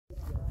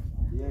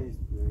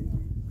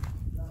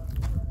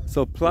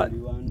So plot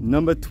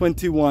number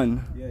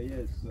 21,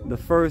 the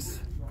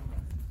first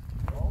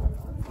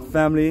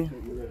family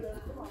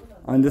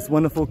on this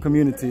wonderful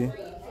community.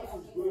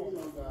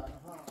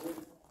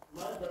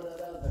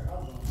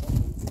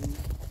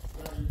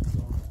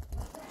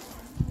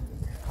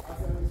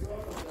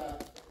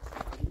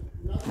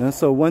 And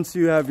so once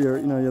you have your,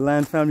 your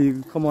land family, you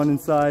can come on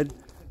inside,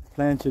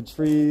 plant your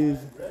trees,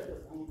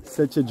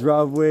 set your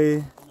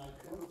driveway,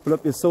 put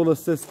up your solar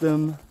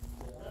system,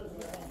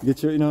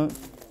 get your,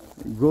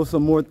 grow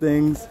some more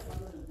things,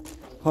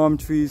 palm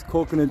trees,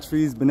 coconut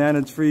trees,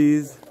 banana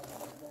trees,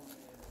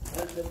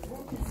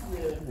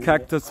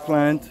 cactus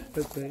plant,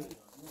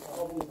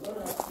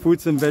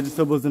 fruits and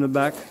vegetables in the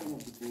back.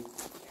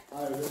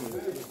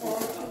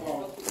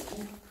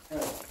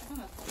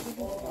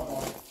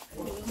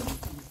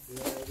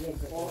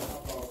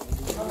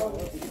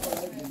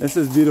 This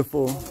is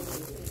beautiful.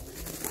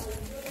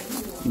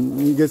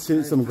 You get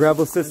some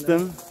gravel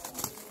system.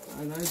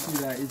 And I see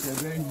that it's a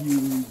very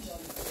huge.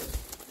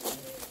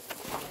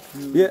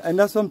 Yeah, and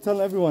that's what I'm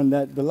telling everyone,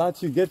 that the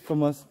lots you get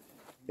from us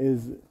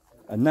is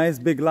a nice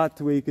big lot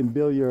to where you can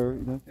build your,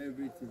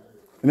 Everything.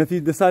 And if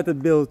you decide to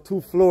build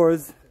 2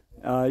 floors,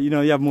 you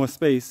have more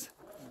space.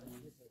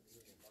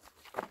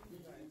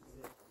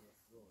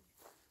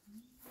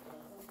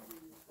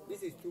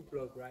 This is 2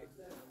 plots, right?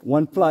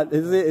 1 plot.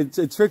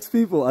 It tricks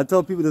people. I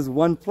tell people there's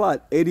 1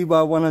 plot, 80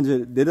 by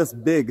 100. They're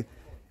just big.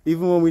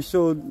 Even when we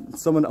showed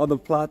some of the other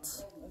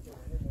plots,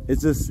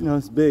 it's just,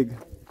 it's big.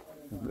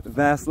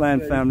 Vast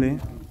land family.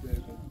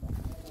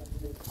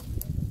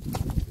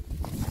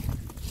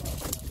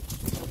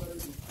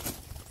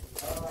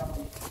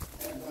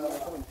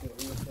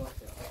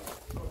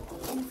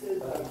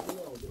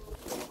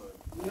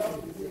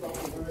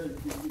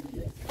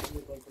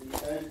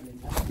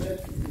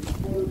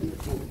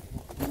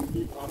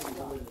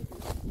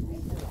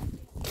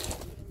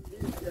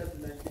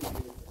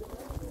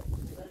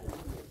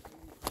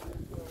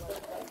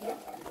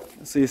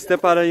 So you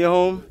step out of your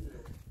home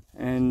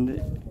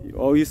and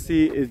all you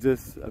see is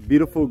just a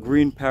beautiful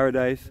green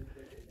paradise.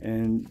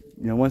 And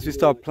once we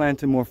start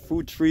planting more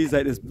fruit trees,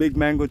 like this big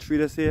mango tree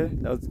that's here,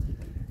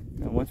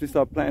 once we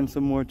start planting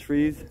some more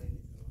trees,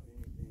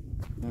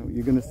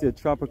 you're gonna see a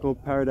tropical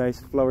paradise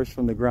flourish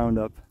from the ground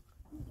up.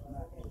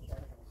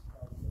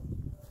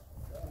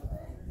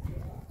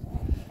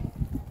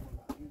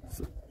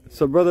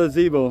 So Brother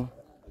Zebo,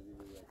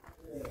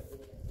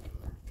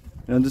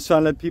 I'm just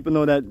trying to let people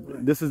know that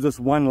this is just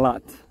 1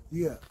 lot.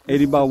 Yeah.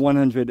 80 by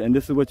 100, and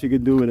this is what you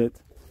can do with it.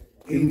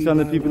 You can tell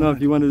the people know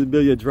if you wanted to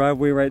build your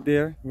driveway right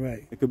there.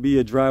 Right. It could be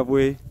your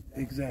driveway.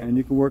 Exactly. And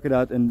you can work it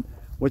out. And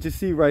what you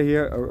see right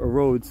here are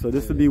roads. So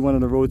this would be one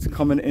of the roads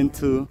coming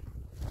into.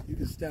 You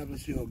can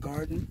establish your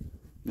garden.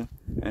 Yeah,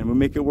 and we'll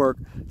make it work.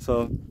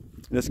 So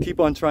let's keep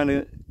on trying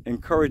to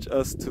encourage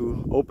us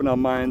to open our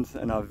minds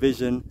and our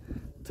vision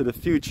to the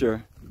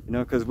future.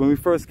 Because when we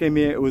first came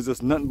here, it was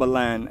just nothing but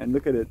land. And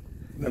look at it.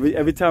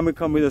 Every time we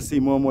come, we just see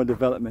more and more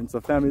development.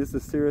 So family, this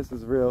is serious,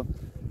 it's real.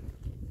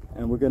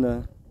 And we're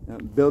gonna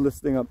build this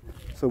thing up.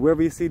 So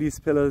wherever you see these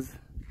pillars,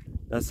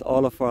 that's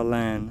all of our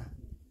land.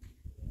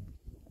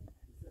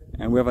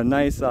 And we have a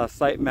nice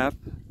site map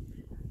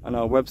on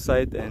our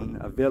website and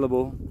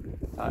available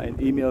in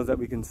emails that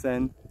we can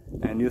send.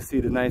 And you'll see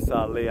the nice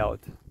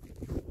layout.